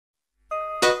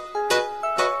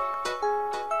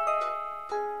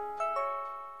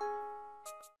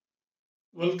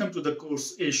Welcome to the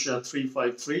course Asia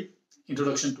 353,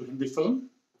 Introduction to Hindi Film.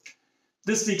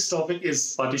 This week's topic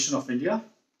is Partition of India.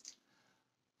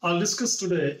 I'll discuss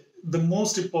today the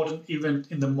most important event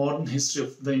in the modern history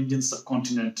of the Indian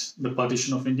subcontinent, the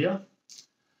Partition of India.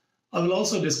 I will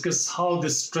also discuss how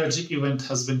this tragic event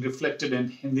has been reflected in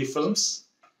Hindi films.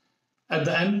 At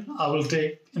the end, I will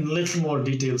take in little more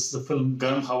details the film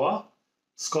Garm Hava,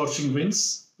 Scorching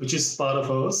Winds, which is part of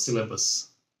our syllabus.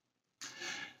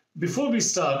 Before we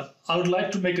start, I would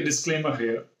like to make a disclaimer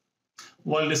here.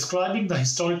 While describing the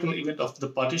historical event of the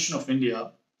Partition of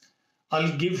India,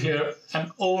 I'll give here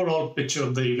an overall picture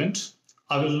of the event.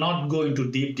 I will not go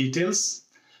into deep details,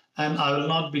 and I will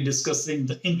not be discussing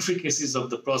the intricacies of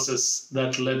the process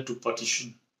that led to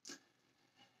partition.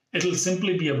 It will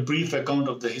simply be a brief account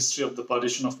of the history of the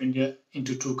Partition of India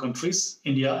into two countries,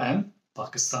 India and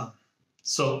Pakistan.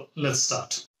 So let's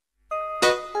start.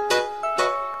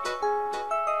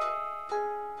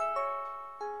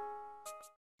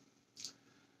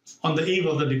 On the eve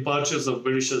of the departures of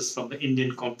Britishers from the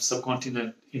Indian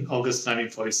subcontinent in August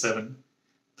 1947,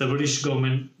 the British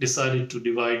government decided to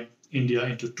divide India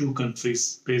into two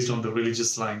countries based on the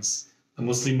religious lines, the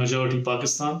Muslim majority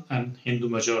Pakistan and Hindu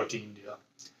majority India.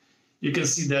 You can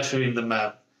see that here in the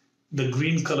map. The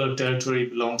green colored territory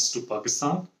belongs to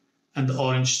Pakistan and the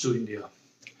orange to India.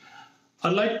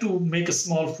 I'd like to make a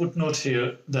small footnote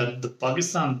here that the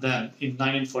Pakistan then in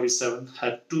 1947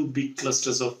 had two big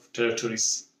clusters of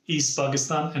territories, East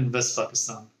Pakistan and West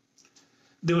Pakistan.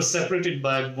 They were separated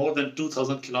by more than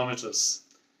 2,000 kilometers.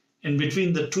 In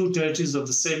between the two territories of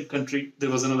the same country,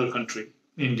 there was another country,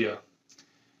 India.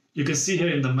 You can see here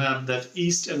in the map that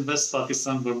East and West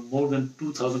Pakistan were more than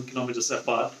 2,000 kilometers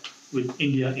apart, with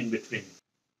India in between.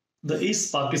 The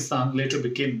East Pakistan later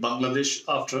became Bangladesh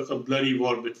after a bloody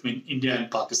war between India and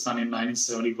Pakistan in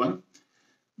 1971.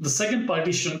 The second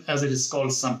partition, as it is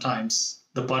called sometimes,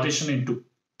 the partition into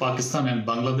Pakistan and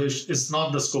Bangladesh, is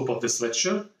not the scope of this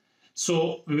lecture,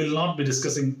 so we will not be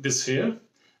discussing this here.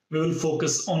 We will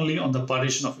focus only on the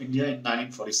partition of India in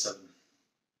 1947.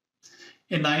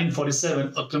 In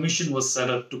 1947, a commission was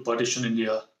set up to partition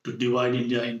India, to divide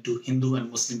India into Hindu and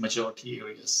Muslim majority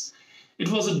areas. It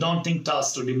was a daunting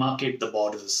task to demarcate the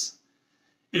borders.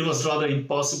 It was rather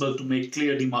impossible to make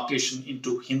clear demarcation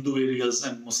into Hindu areas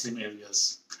and Muslim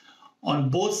areas. On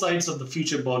both sides of the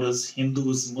future borders,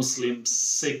 Hindus, Muslims,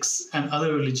 Sikhs, and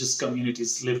other religious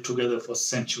communities lived together for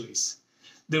centuries.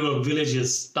 There were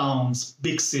villages, towns,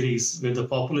 big cities where the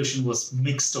population was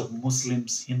mixed of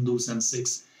Muslims, Hindus, and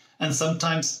Sikhs, and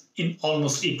sometimes in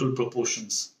almost equal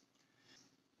proportions.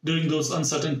 During those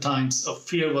uncertain times, a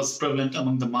fear was prevalent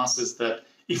among the masses that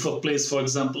if a place, for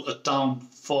example, a town,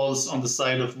 falls on the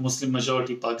side of Muslim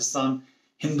majority Pakistan,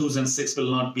 Hindus and Sikhs will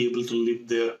not be able to live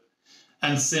there.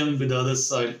 And same with the other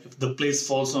side, if the place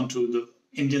falls onto the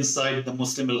Indian side, the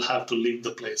Muslim will have to leave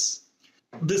the place.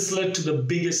 This led to the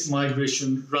biggest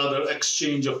migration, rather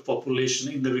exchange of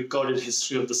population in the recorded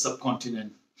history of the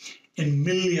subcontinent. In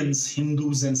millions,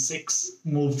 Hindus and Sikhs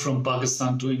moved from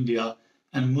Pakistan to India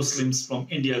and Muslims from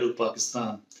India to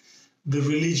Pakistan. The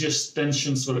religious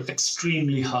tensions were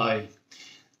extremely high.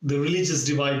 The religious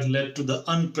divide led to the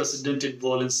unprecedented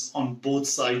violence on both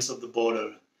sides of the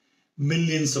border.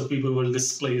 Millions of people were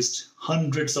displaced,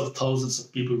 hundreds of thousands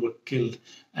of people were killed,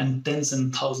 and tens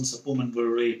and thousands of women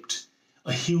were raped.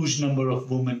 A huge number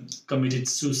of women committed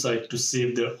suicide to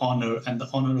save their honor and the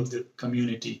honor of their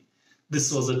community.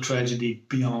 This was a tragedy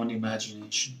beyond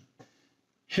imagination.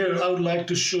 Here, I would like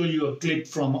to show you a clip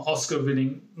from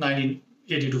Oscar-winning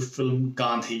 1982 film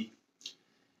Gandhi.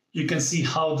 You can see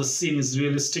how the scene is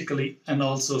realistically and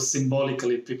also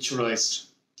symbolically picturized.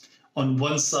 On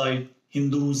one side,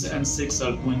 Hindus and Sikhs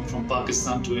are going from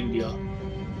Pakistan to India,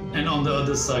 and on the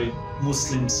other side,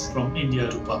 Muslims from India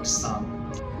to Pakistan.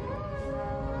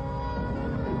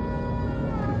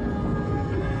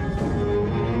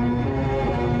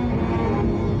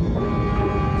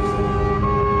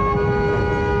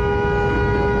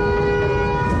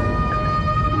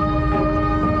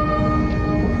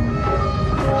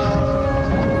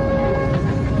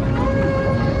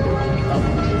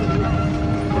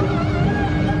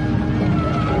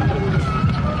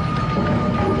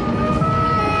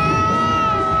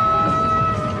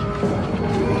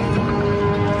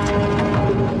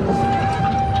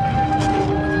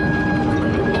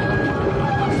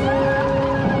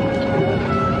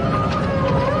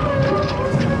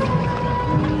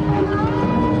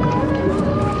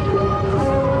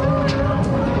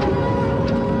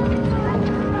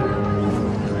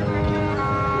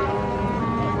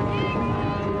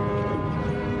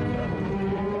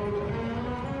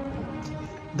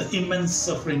 The immense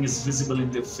suffering is visible in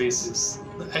their faces,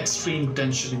 the extreme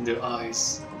tension in their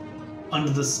eyes. Under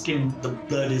the skin, the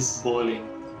blood is boiling,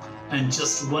 and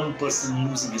just one person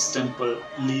losing his temper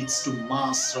leads to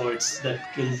mass riots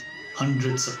that kill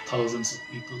hundreds of thousands of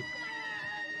people.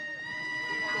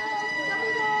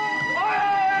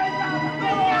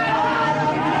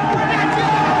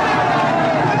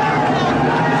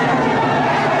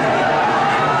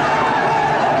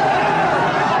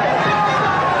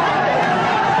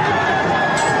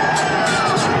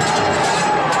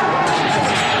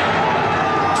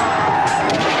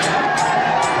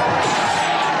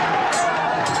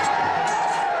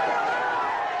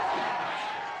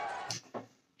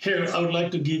 Here, I would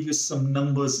like to give you some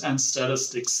numbers and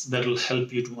statistics that will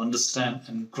help you to understand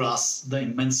and grasp the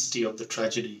immensity of the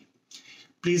tragedy.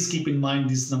 Please keep in mind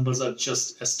these numbers are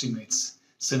just estimates,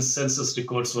 since census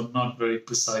records were not very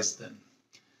precise then.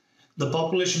 The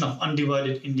population of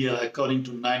undivided India according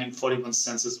to 1941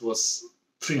 census was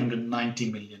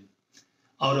 390 million,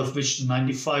 out of which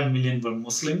 95 million were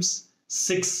Muslims,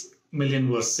 6 million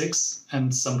were Sikhs,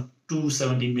 and some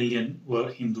 270 million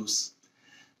were Hindus.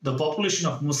 The population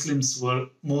of Muslims were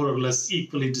more or less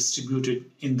equally distributed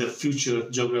in the future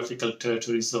geographical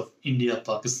territories of India,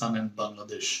 Pakistan, and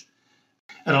Bangladesh.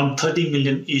 Around 30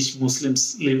 million each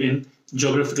Muslims live in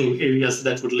geographical areas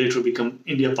that would later become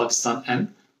India, Pakistan,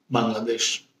 and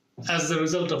Bangladesh. As a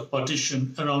result of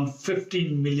partition, around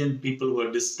 15 million people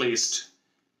were displaced.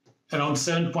 Around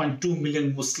 7.2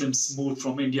 million Muslims moved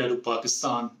from India to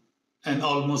Pakistan, and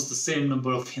almost the same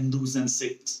number of Hindus and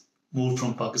Sikhs moved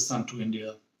from Pakistan to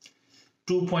India.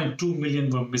 2.2 million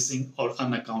were missing or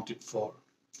unaccounted for.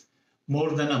 More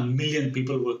than 1 million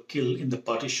people were killed in the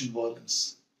partition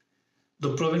violence.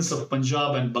 The province of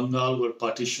Punjab and Bengal were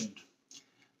partitioned.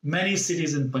 Many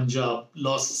cities in Punjab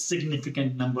lost a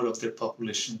significant number of their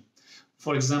population.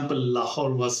 For example,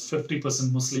 Lahore was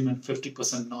 50% Muslim and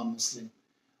 50% non-Muslim.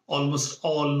 Almost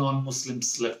all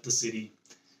non-Muslims left the city.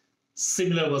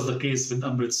 Similar was the case with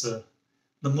Amritsar.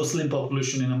 The Muslim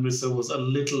population in Amritsar was a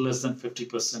little less than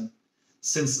 50%.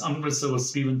 Since Amritsar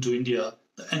was given to India,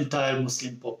 the entire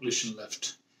Muslim population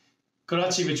left.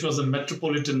 Karachi, which was a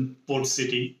metropolitan port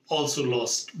city, also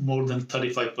lost more than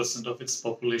 35% of its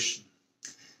population.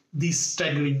 These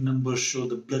staggering numbers show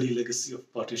the bloody legacy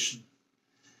of partition.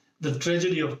 The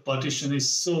tragedy of partition is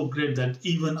so great that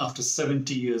even after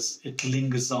 70 years, it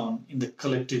lingers on in the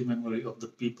collective memory of the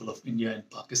people of India and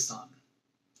Pakistan.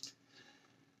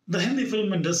 The Hindi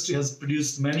film industry has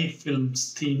produced many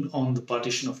films themed on the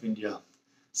partition of India.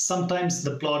 Sometimes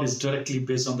the plot is directly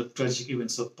based on the tragic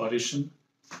events of partition,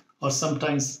 or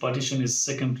sometimes partition is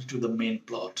secondary to the main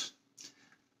plot.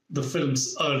 The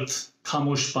films Earth,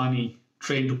 Khamosh Pani,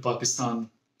 Train to Pakistan,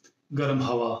 Garm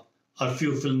Hava are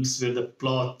few films where the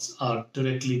plots are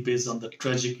directly based on the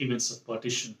tragic events of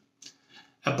partition.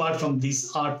 Apart from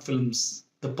these art films,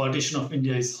 the partition of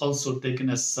India is also taken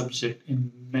as subject in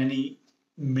many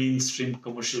mainstream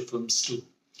commercial films too.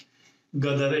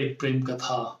 Gadar Ek Prem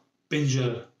Katha,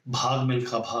 Pinjar, Bhag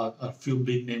Milkha Bhag are few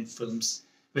big name films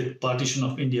with partition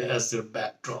of India as their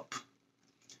backdrop.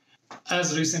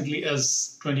 As recently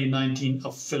as 2019,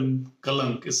 a film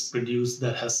Kalank is produced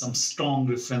that has some strong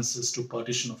references to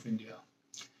partition of India.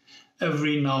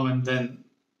 Every now and then,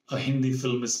 a Hindi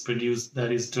film is produced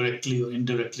that is directly or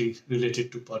indirectly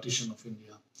related to partition of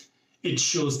India. It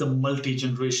shows the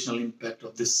multi-generational impact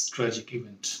of this tragic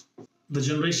event. The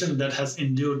generation that has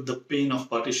endured the pain of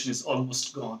partition is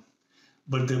almost gone,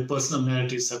 but their personal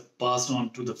narratives have passed on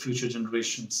to the future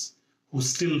generations who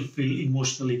still feel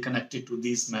emotionally connected to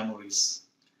these memories.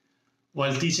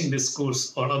 While teaching this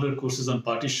course or other courses on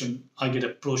partition, I get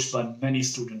approached by many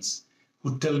students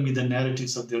who tell me the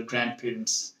narratives of their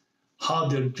grandparents, how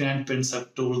their grandparents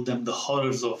have told them the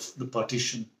horrors of the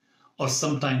partition, or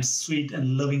sometimes sweet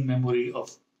and loving memory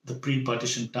of the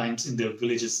pre-partition times in their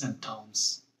villages and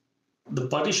towns. The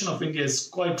partition of India is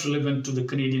quite relevant to the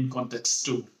Canadian context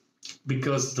too,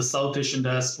 because the South Asian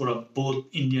diaspora, both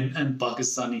Indian and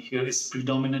Pakistani here, is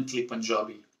predominantly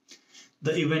Punjabi.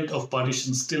 The event of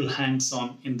partition still hangs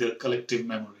on in their collective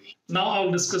memory. Now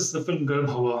I'll discuss the film Garm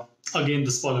Hava. Again, the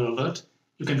spoiler alert.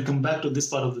 You can come back to this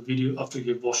part of the video after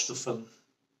you've watched the film.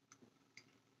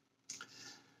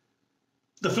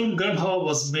 The film Garm Hava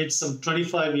was made some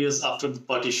 25 years after the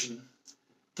partition.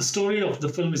 The story of the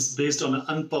film is based on an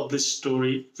unpublished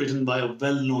story written by a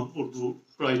well-known Urdu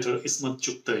writer, Ismat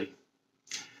Chugtai.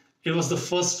 It was the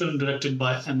first film directed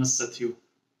by M.S. Sathyu.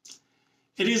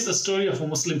 It is a story of a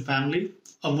Muslim family,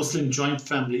 a Muslim joint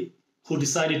family, who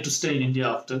decided to stay in India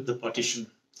after the partition.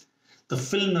 The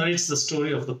film narrates the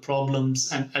story of the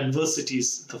problems and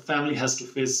adversities the family has to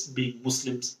face being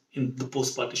Muslims in the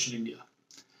post-partition India.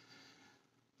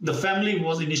 The family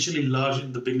was initially large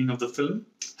in the beginning of the film,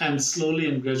 and slowly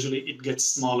and gradually it gets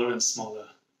smaller and smaller.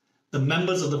 The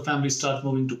members of the family start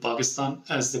moving to Pakistan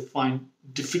as they find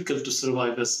difficult to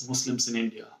survive as Muslims in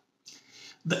India.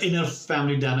 The inner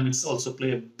family dynamics also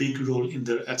play a big role in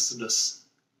their exodus.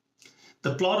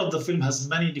 The plot of the film has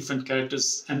many different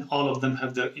characters and all of them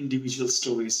have their individual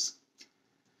stories.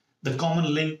 The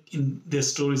common link in their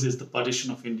stories is the partition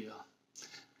of India.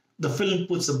 The film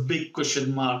puts a big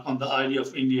question mark on the idea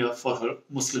of India for her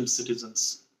Muslim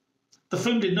citizens. The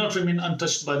film did not remain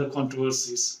untouched by the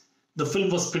controversies. The film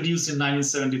was produced in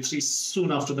 1973,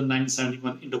 soon after the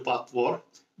 1971 Indo-Pak War,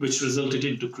 which resulted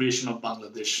into creation of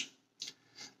Bangladesh.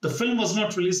 The film was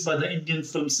not released by the Indian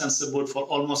Film Censor Board for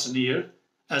almost a year,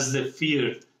 as they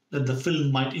feared that the film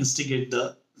might instigate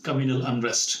the communal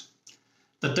unrest.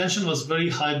 The tension was very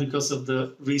high because of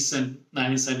the recent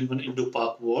 1971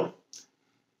 Indo-Pak War.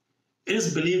 It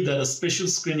is believed that a special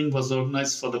screening was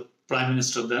organized for the Prime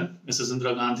Minister then, Mrs.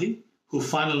 Indira Gandhi, who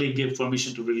finally gave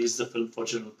permission to release the film for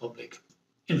general public.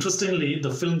 Interestingly,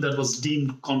 the film that was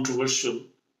deemed controversial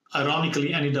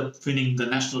ironically ended up winning the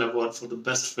National Award for the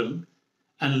Best Film,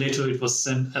 and later it was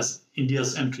sent as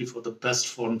India's entry for the Best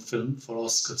Foreign Film for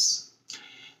Oscars.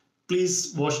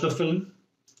 Please watch the film,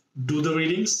 do the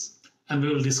readings, and we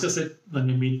will discuss it when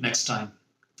we meet next time.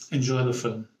 Enjoy the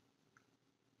film.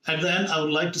 At the end, I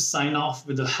would like to sign off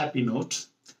with a happy note.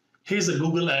 Here's a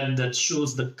Google ad that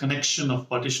shows the connection of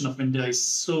Partition of India is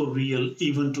so real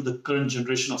even to the current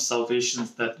generation of South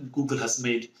Asians that Google has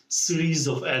made series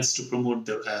of ads to promote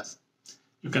their app.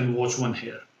 You can watch one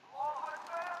here.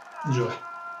 Enjoy.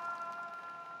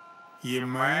 ये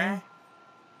मैं,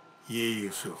 ये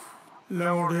यूसुफ,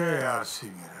 लौड़े यार सी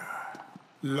मेरा।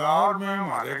 लाहौर में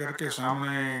हमारे घर के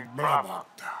सामने एक बड़ा बाग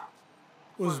था।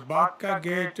 उस बाग का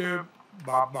गेट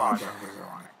बाबा आदम के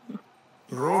ज़माने।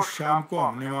 रोज शाम को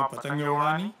हमने वहाँ पतंगे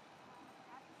उड़ानी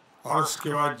और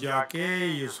उसके बाद जाके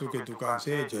यूसुफ के दुकान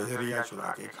से जजरिया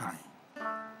चुरा के खानी।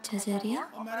 जजरिया?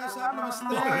 मेरा साहब नमस्ते।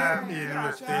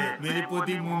 नमस्ते। मेरी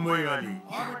पोती मुंबई वाली।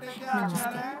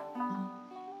 नमस्ते।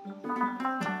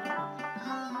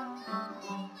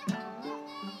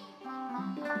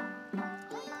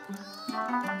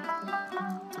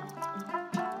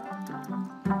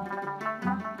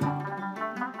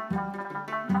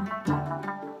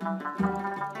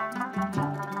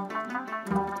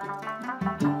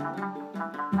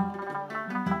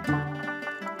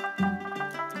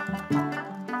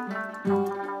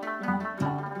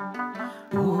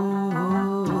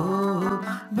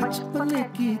 बचपने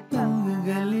की तंग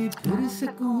गली फिर से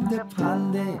कूदे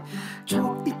फांदे,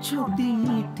 छोटी छोटी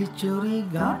मीठी चोरी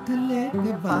गांठ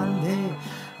लेके बांधे।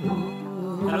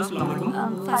 हेलो अस्सलाम वालेकुम।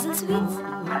 फाजिल स्वीट्स?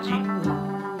 हाँ जी।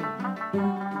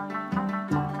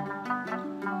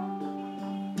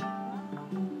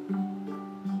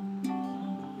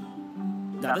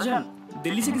 दादाजान,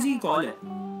 दिल्ली से किसी की कॉल है।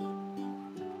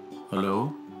 हेलो।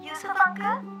 यूसुफ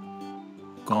अंकल?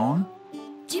 कौन?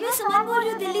 जी मैं सुमन बोल रही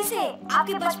हूँ दिल्ली से,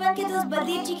 आपके बचपन के दोस्त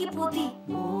बलदेव जी की पोती।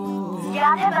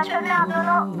 याद है बचपन में आप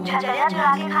दोनों झजरिया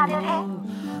चुरा के खाते थे?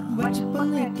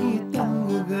 बचपने की तंग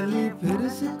गली फिर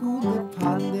से कूदे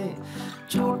फांदे,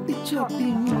 छोटी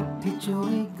छोटी मीठी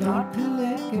चोरी गांठ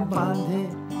लेके बांधे।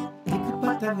 एक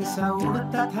पतंग सा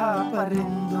उड़ता था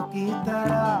परिंदों की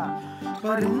तरह,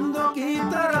 परिंदों की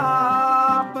तरह,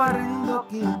 परिंदों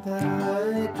की तरह।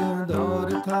 एक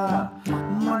दौर था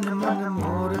मन मन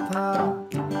मोर था,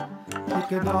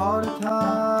 एक दौर था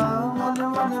मन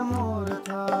मन मोर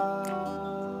था।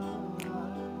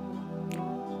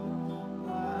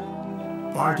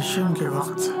 पार्टीशन के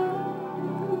वक्त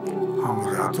हम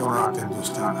रातों रात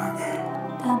हिंदुस्तान आ गए।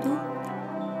 दादू?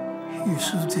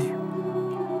 यूसुफ जी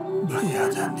भैया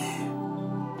जाने।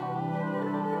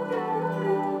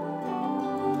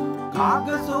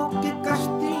 कागजों की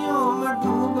कश्तियों में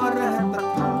डूबा रहता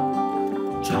था,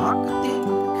 झांकती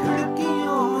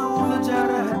खिड़कियों में उलझा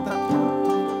रहता था।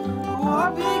 वो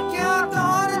भी क्या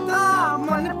दौर था,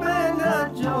 मन पे न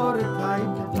जोर था।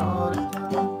 एक दौर था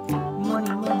मन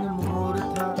मन मोर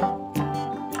था,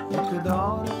 एक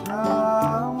दौर था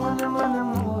मन मन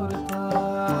मोर था।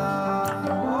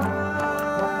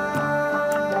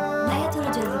 भैया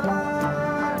थोड़ा जल्दी।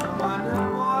 मन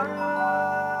मोर।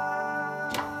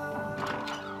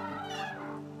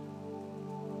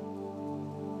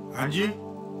 हाँ जी।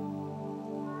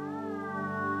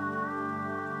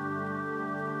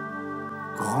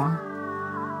 कौन?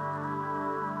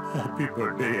 हैप्पी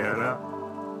बर्थडे यारा।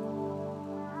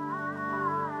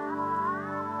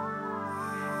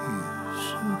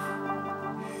 यूसुफ,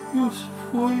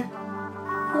 यूसुफ ओए,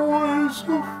 ओए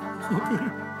यूसुफ, ओ मेरे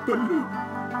बल्लू,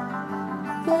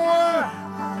 ओए,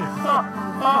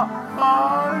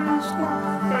 यूसुफ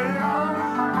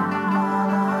भैया।